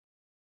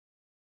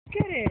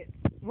Get it.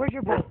 Where's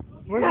your bowl?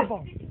 Where's your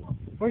bowl?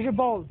 Where's your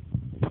bowl?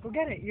 Go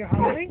get it. You're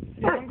hungry?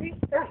 You're hungry?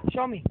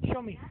 Show me.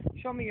 Show me.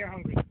 Show me you're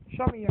hungry.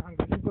 Show me you're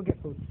hungry. Let's go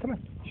get food. Come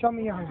on. Show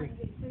me you're hungry.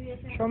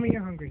 Show me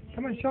you're hungry.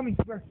 Come on. Show me.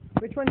 Where?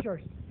 Which one's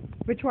yours?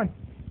 Which one?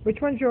 Which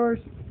one's yours?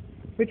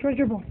 Which one's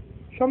your bowl?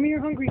 Show me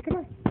you're hungry. Come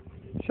on.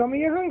 Show me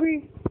you're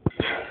hungry.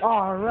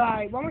 All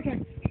right. One more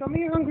time. Show me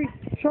you're hungry.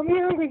 Show me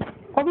you're hungry.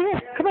 Over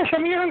here. Come on. Show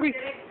me you're hungry.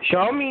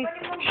 Show me.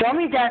 Show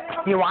me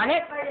that. You want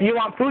it? You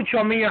want food?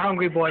 Show me you're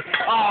hungry, boy.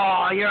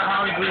 Oh, you're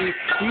hungry.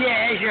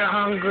 Yes, you're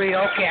hungry.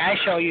 Okay, I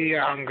show you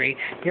you're hungry.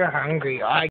 You're hungry.